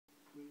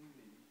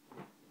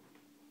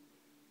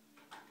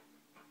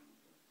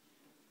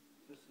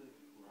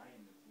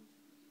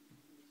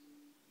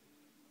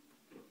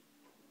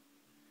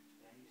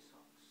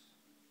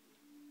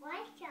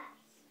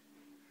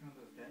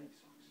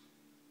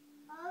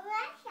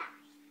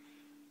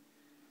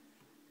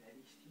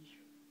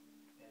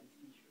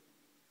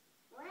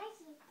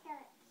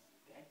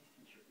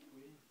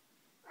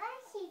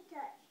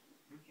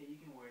Okay, you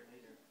can wear it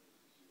later.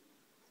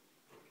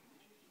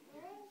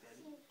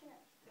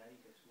 Daddy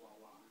gets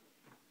Wawa.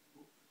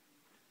 You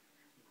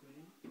put it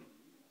in?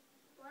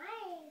 Why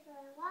is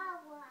it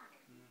Wawa?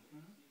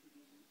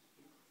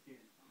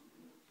 Here.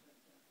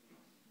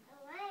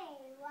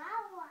 Why is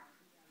Wawa?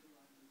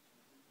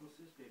 What's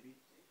this, baby?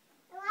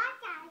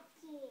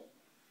 Watashi.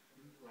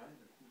 Right.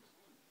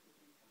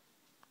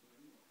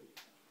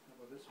 How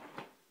about this one?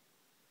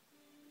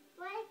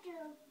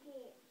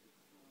 Watashi.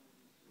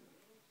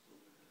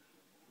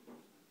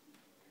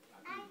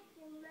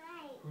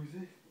 Who's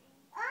this?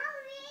 Oh,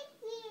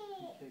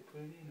 Mickey. Okay,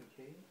 put it in,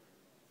 okay?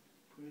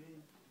 Put it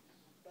in.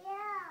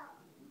 Bill.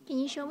 Can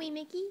you show me,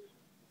 Mickey?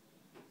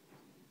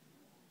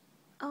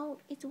 Oh,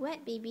 it's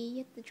wet, baby. You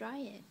have to dry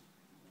it.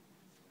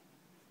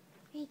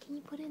 Hey, can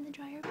you put it in the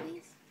dryer,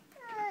 please?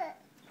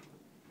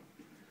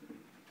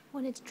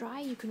 When it's dry,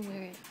 you can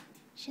wear it.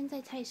 现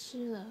在太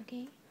湿了,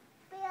 okay?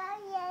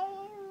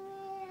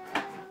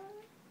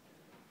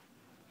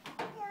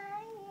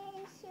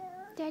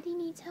 Daddy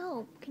needs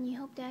help. Can you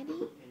help Daddy?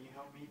 Can you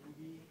help me,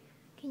 Boogie?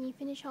 Can you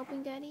finish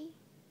helping Daddy?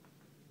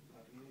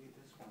 Look at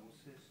this one.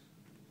 What's this?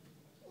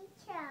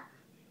 Pizza.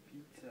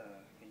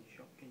 Pizza. Can you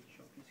shop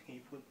pizza? Can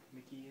you put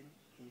Mickey in?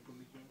 Can you put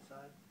Mickey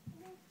inside?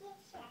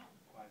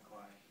 Quiet,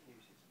 quiet.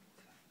 Here's his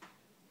pizza.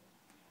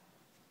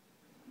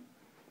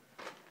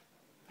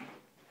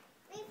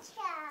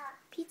 Pizza.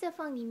 Pizza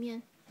放里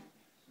面.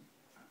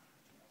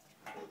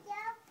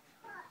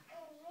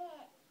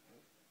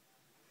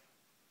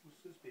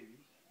 What's this, baby?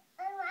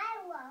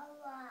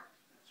 Wawa.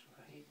 That's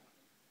right.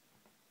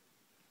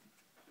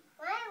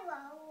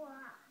 Wawa.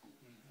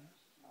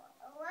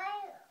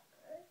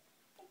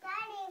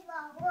 Daddy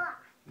Wawa.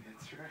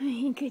 That's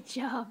right. Good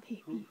job,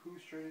 baby.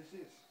 Whose shirt is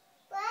this?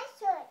 My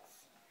shorts.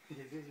 Is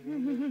this your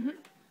shirt?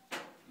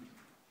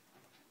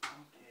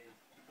 Okay.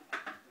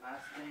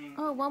 Last thing.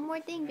 Oh, one more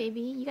thing,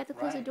 baby. You got to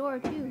close the door,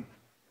 too.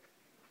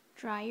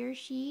 Dryer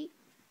sheet.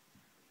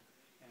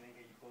 And then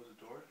can you close the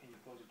door? Can you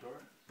close the door?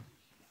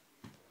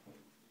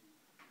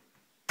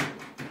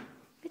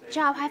 Good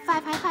job. High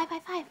five, high five, high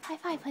five, high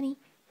five, honey.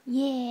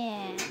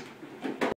 Yeah.